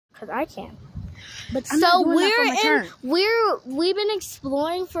Cause I can. But so we've been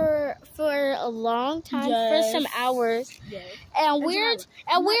exploring for a long time, for some hours. Yes. And we're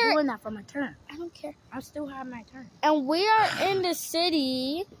doing that for my turn. I don't care. I still have my turn. And we are in the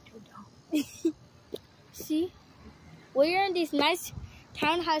city. See? We're in these nice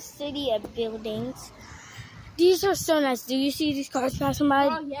townhouse city of buildings. These are so nice. Do you see these cars passing by?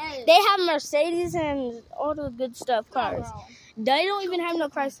 Oh, yes. They have Mercedes and all the good stuff cars. Oh, They don't even have no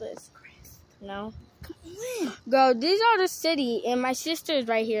Chrysler's. No. come on. Girl, these are the city, and my sister's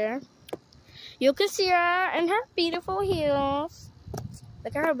right here. You can see her in her beautiful heels.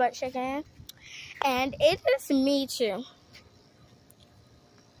 Look at her butt shaking. And it is me too.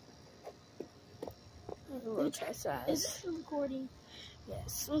 A little try size. Is this recording?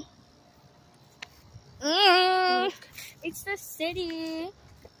 Yes. It's the city.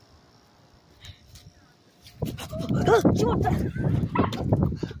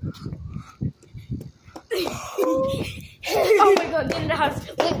 Oh my god, get in the house.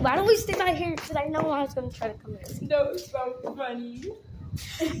 Wait, why don't we stay right here? Because I know I was going to try to come in. No, it's so funny.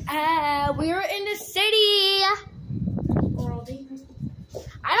 We're in the city.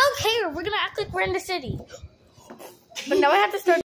 I don't care. We're going to act like we're in the city. But now I have to start.